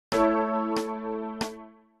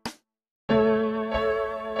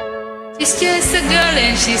She's just a girl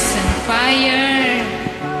and she's on fire,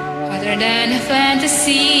 hotter than a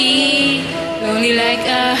fantasy, lonely like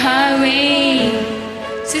a highway.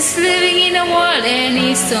 She's living in a world and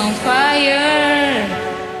it's on fire,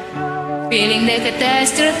 feeling the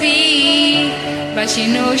catastrophe, but she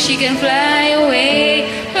knows she can fly away.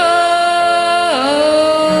 Oh,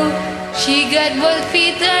 she got both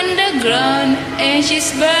feet on the ground and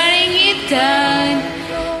she's burning it down.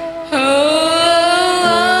 Oh,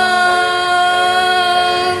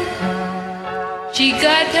 she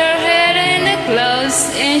got her head in the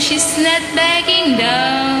clouds and she's not backing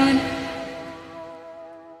down.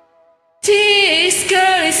 This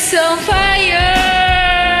girl is on fire.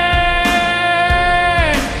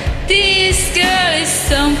 This girl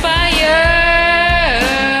is on fire.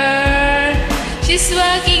 She's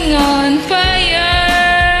walking on fire.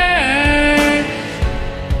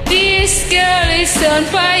 This girl is on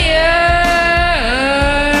fire.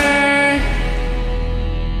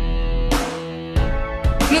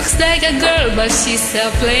 Looks like a girl, but she's a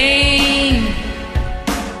plane.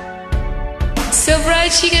 So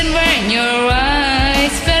bright she can burn your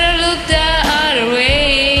eyes. Better look the other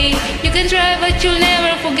way. You can try, but you'll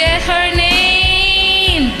never forget her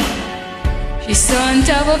name. She's on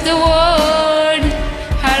top of the world,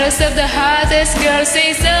 hottest of the hottest girls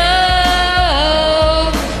say so.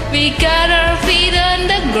 We got our feet on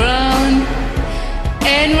the ground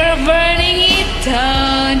and we're burning it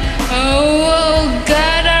down. Oh,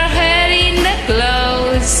 got our head in the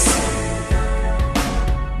clouds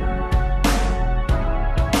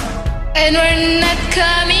and we're not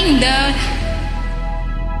coming down.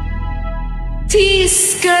 This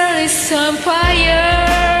girl is on fire.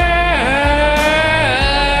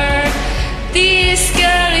 This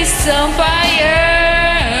girl is on fire.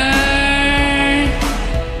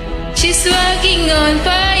 She's walking on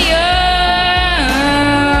fire.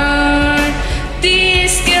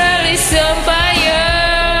 This girl is on fire.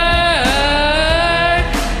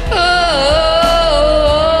 Oh,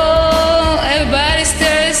 everybody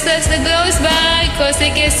stares as the goes by, 'cause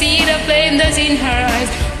they can see the flame that's in her eyes.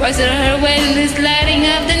 What's her when it's lighting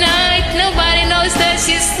up the night? Nobody knows that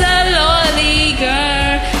she's a lonely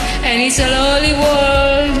girl, and it's a lonely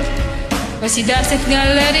world. But she doesn't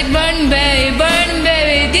gonna let it burn, baby, burn,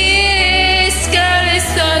 baby. This girl is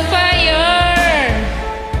on fire.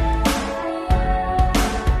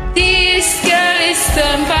 This girl is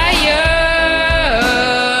on fire.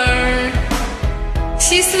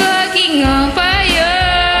 She's walking on fire.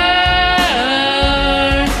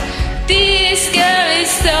 This girl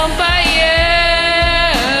is on fire.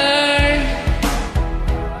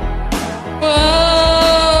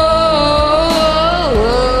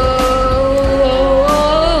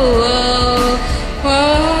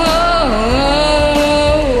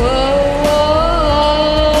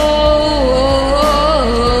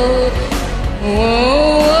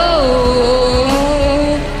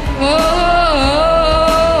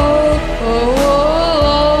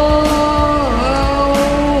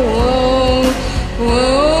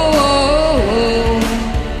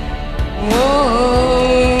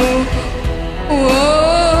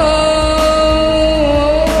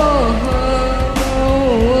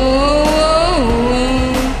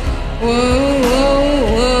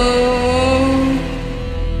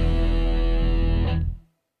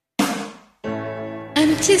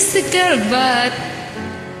 I'm just a girl, but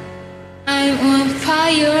I'm on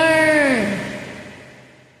fire.